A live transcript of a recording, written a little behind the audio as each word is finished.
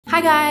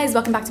Hi guys,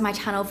 welcome back to my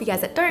channel. For you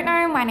guys that don't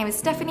know, my name is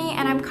Stephanie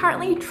and I'm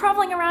currently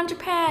traveling around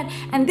Japan,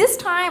 and this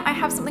time I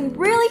have something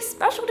really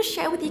special to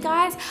share with you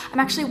guys. I'm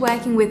actually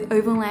working with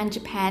Overland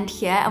Japan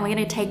here, and we're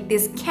gonna take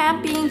this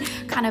camping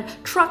kind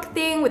of truck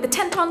thing with a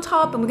tent on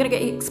top, and we're gonna go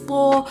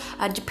explore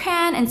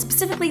Japan. And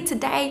specifically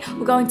today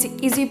we're going to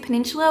Izu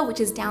Peninsula,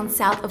 which is down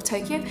south of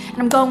Tokyo, and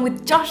I'm going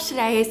with Josh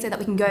today so that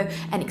we can go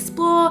and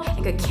explore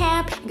and go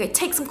camp and go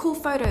take some cool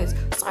photos.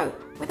 So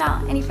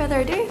without any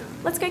further ado,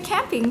 let's go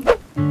camping.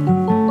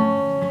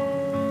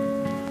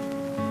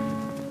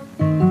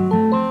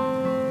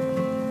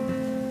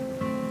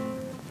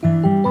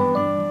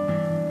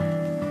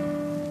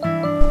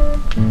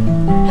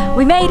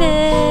 We made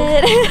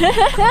it!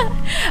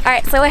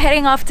 Alright, so we're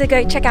heading off to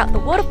go check out the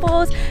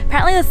waterfalls.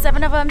 Apparently there's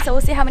 7 of them, so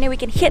we'll see how many we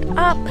can hit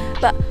up,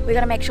 but we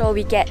gotta make sure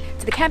we get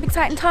to the camping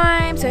site in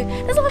time, so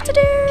there's a lot to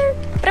do.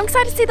 But I'm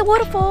excited to see the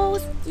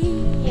waterfalls.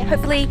 Yeah,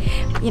 hopefully,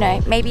 you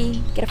know,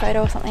 maybe get a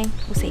photo or something.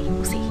 We'll see,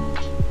 we'll see.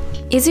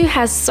 Izu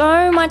has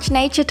so much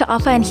nature to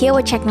offer, and here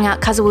we're checking out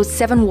Kazuo's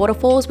 7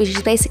 waterfalls, which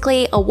is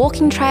basically a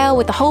walking trail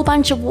with a whole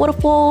bunch of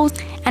waterfalls,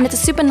 and it's a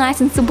super nice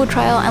and simple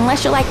trail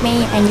unless you're like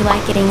me and you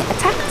like getting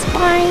attacked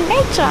by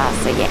nature.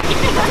 So yeah,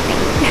 that's me.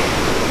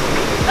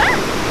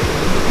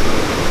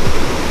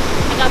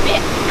 I got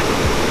bit.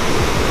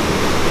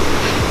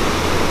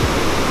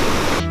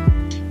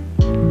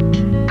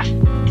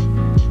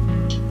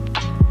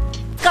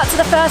 Got to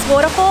the first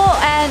waterfall,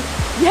 and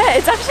yeah,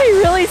 it's actually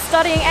really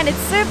stunning and it's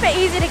super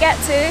easy to get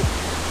to.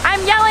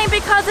 I'm yelling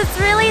because it's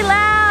really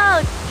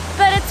loud,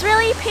 but it's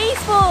really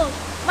peaceful,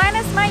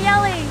 minus my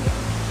yelling.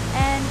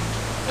 And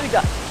we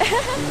got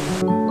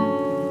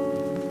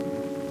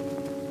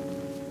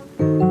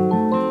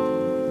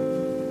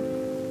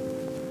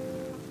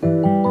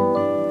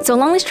So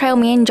along this trail,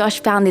 me and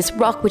Josh found this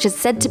rock which is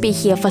said to be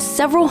here for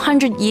several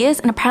hundred years,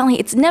 and apparently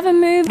it's never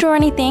moved or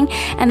anything.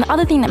 And the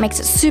other thing that makes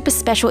it super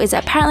special is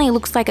that apparently it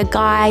looks like a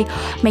guy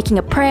making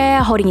a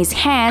prayer, holding his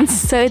hands,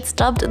 so it's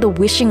dubbed the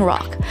wishing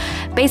rock.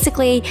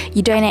 Basically,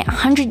 you donate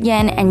 100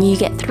 yen and you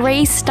get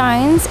 3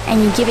 stones,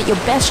 and you give it your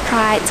best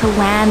try to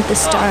land the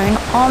stone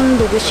on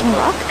the wishing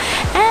rock.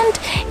 And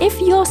if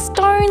your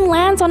stone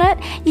lands on it,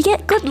 you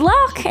get good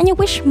luck and your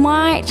wish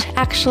might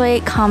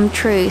actually come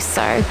true.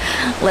 So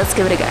let's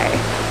give it a go.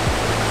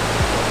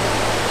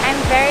 I'm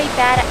very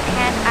bad at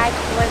hand-eye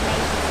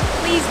coordination.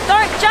 Please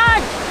don't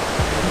judge!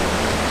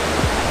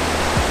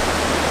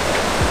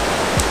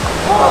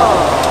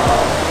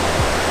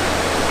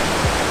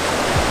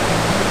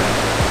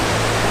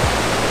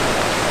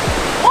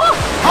 Oh.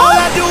 All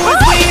I do is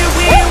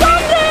win. It's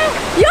on there!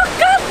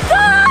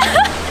 Yokatta!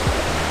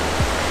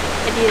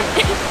 I did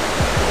it.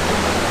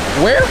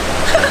 Where?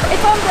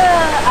 It's on the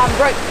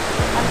rope.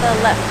 On the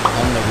left. On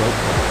the rope?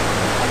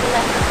 On the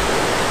left.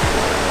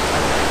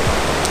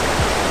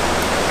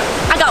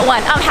 I got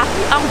one. I'm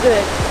happy. I'm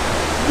good.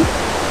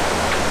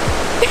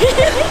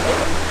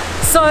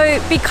 So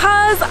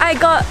because I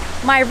got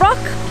my rock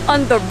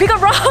on the bigger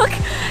rock,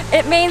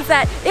 it means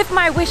that if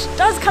my wish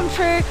does come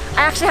true,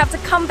 I actually have to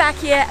come back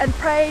here and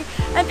pray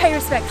and pay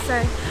respect.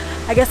 So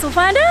I guess we'll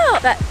find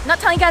out. But not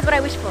telling you guys what I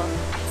wish for.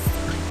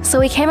 So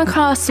we came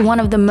across one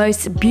of the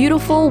most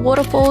beautiful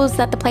waterfalls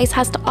that the place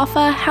has to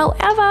offer.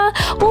 However,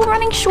 we're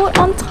running short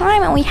on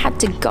time and we had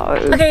to go.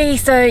 Okay,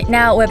 so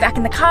now we're back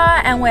in the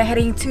car and we're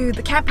heading to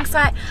the camping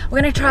site. We're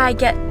gonna try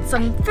get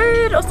some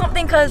food or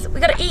something because we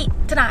gotta eat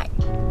tonight,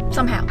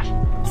 somehow.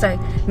 So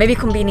maybe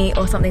kombini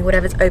or something,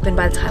 whatever's open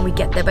by the time we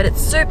get there. But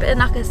it's super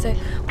inaka, so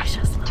we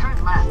just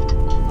turn left.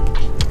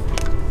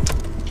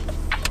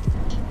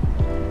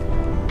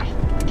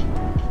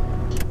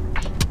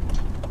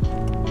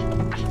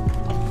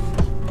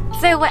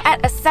 So we're at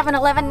a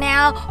 7-Eleven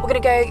now. We're gonna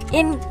go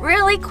in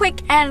really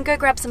quick and go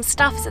grab some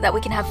stuff so that we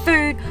can have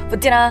food for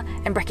dinner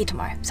and brekkie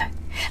tomorrow. So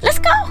let's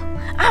go.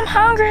 I'm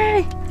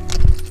hungry.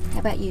 How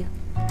about you?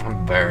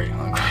 I'm very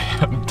hungry.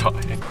 I'm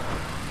dying.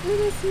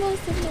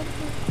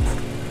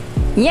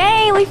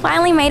 Yay, we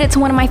finally made it to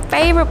one of my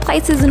favorite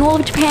places in all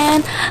of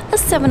Japan, a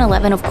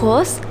 7-Eleven of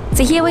course.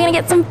 So here we're gonna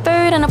get some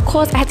food, and of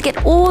course I had to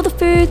get all the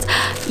foods.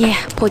 Yeah,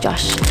 poor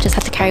Josh, just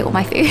had to carry all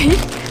my food.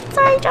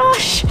 Sorry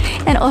Josh.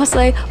 And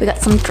also we got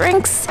some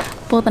drinks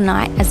for the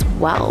night as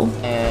well.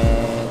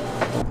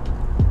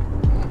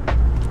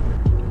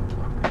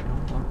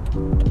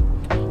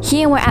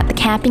 Here we're at the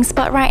camping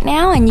spot right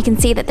now, and you can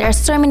see that there are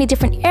so many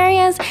different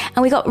areas,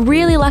 and we got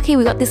really lucky.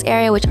 We got this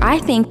area which I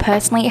think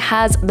personally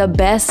has the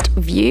best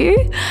view.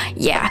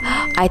 Yeah,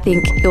 I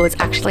think it was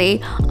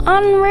actually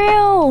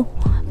unreal.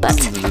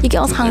 But your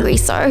girl's hungry,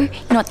 so you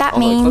know what that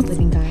means.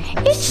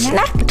 It's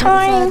snack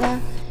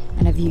time!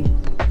 And a view.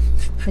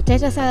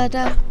 Potato salad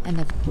and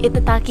a view.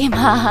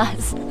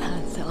 Itadakimasu.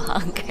 I'm so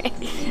hungry.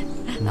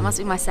 That must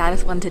be my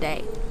saddest one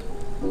today.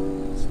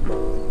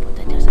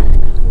 Potato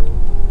salad.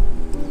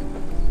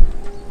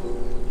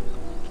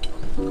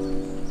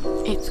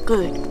 It's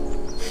good.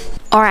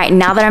 Alright,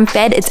 now that I'm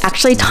fed, it's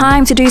actually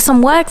time to do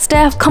some work,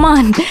 Steph. Come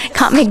on,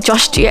 can't make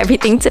Josh do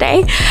everything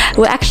today.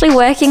 We're actually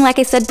working, like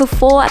I said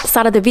before at the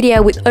start of the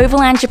video, with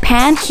Overland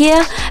Japan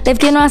here. They've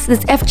given us this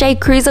FJ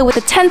cruiser with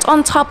a tent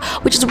on top,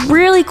 which is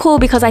really cool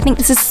because I think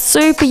this is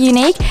super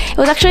unique. It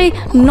was actually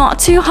not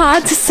too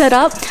hard to set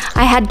up.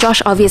 I had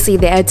Josh obviously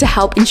there to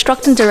help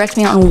instruct and direct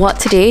me on what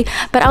to do,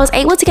 but I was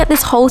able to get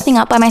this whole thing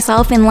up by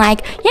myself in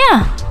like,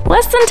 yeah,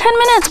 less than 10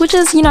 minutes, which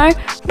is, you know,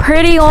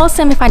 pretty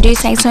awesome if I do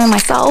say so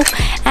myself.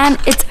 And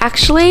it's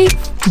actually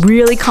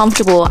really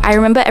comfortable. I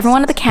remember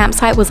everyone at the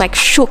campsite was like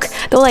shook.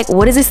 They were like,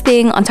 what is this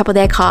thing on top of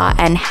their car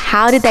and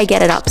how did they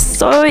get it up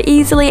so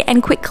easily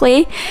and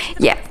quickly?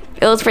 Yeah,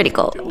 it was pretty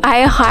cool.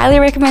 I highly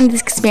recommend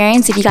this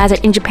experience if you guys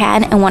are in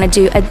Japan and want to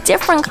do a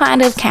different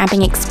kind of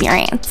camping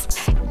experience.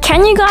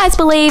 Can you guys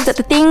believe that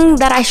the thing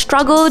that I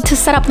struggled to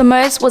set up the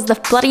most was the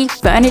bloody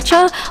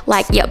furniture?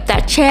 Like, yep,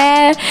 that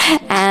chair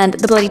and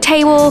the bloody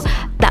table.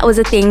 That was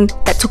the thing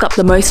that took up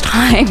the most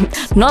time.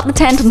 Not the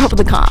tent on top of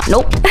the car,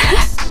 nope.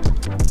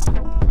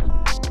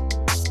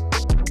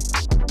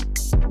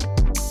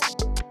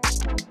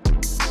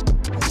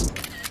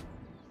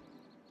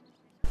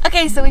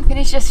 Okay, so we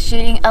finished just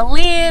shooting a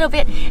little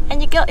bit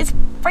and your girl is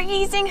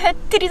freezing her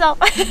titties off.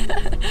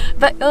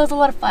 But it was a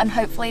lot of fun.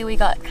 Hopefully we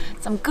got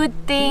some good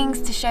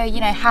things to show,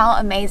 you know, how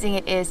amazing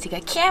it is to go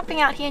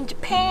camping out here in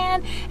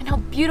Japan and how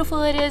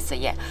beautiful it is. So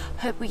yeah,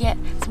 hope we get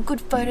some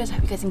good photos.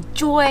 Hope you guys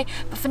enjoy.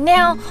 But for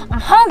now,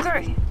 I'm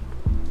hungry.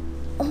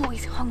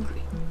 Always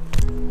hungry.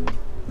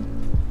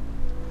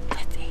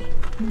 Let's eat.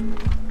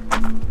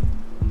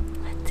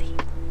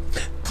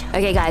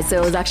 Okay guys, so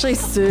it was actually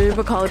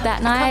super cold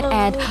that night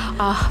and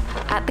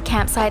at the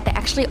campsite they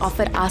actually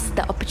offered us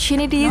the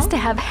opportunities to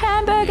have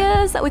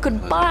hamburgers that we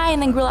could buy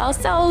and then grill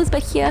ourselves,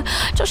 but here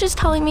Josh is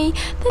telling me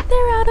that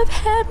they're out of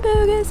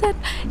hamburgers and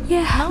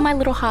yeah, my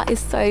little heart is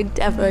so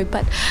devo,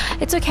 but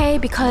it's okay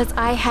because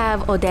I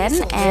have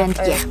oden and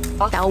yeah,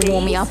 that'll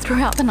warm me up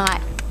throughout the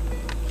night.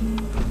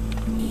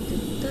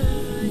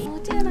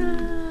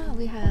 Dinner,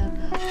 we have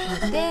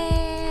oden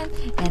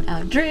and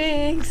our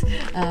drinks,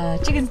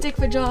 chicken stick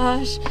for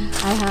Josh.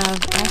 I have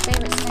my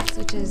favorite snacks,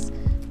 which is,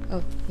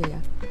 oh,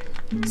 here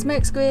we go,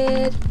 smoked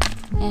squid,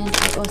 and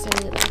I also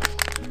really like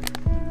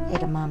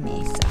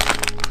edamame,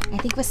 so I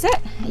think we're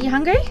set. Are you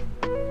hungry?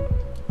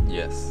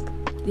 Yes.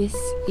 This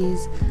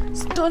is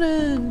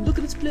stunning. Look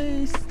at this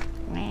place.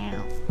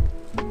 Wow.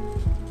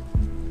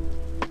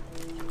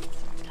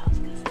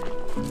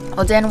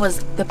 Oden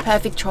was the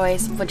perfect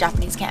choice for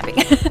Japanese camping.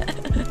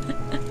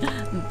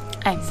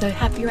 I'm so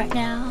happy right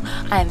now.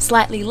 I am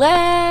slightly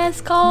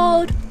less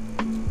cold.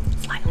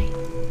 Slightly.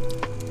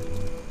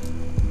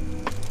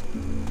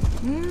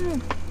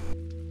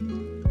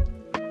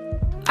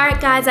 Alright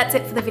guys, that's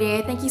it for the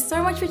video. Thank you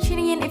so much for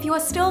tuning in. If you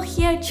are still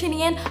here tuning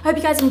in, I hope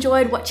you guys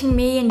enjoyed watching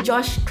me and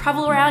Josh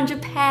travel around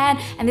Japan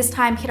and this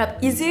time hit up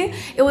Izu.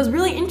 It was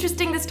really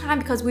interesting this time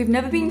because we've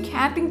never been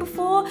camping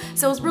before,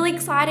 so it was really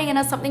exciting and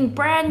it's something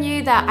brand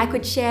new that I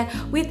could share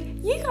with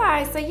you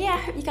guys. So yeah, I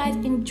hope you guys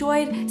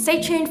enjoyed.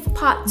 Stay tuned for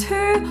part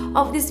 2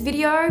 of this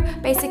video.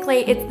 Basically,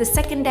 it's the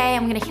second day.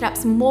 I'm gonna hit up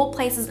some more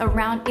places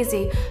around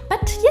Izu.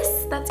 But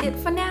yes, that's it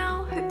for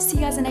now. Hope to see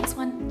you guys in the next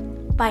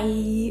one.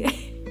 Bye.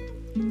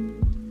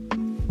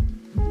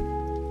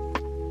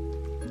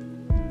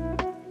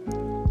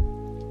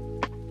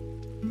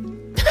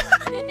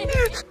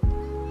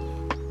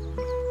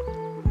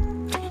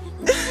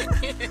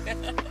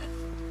 Yeah.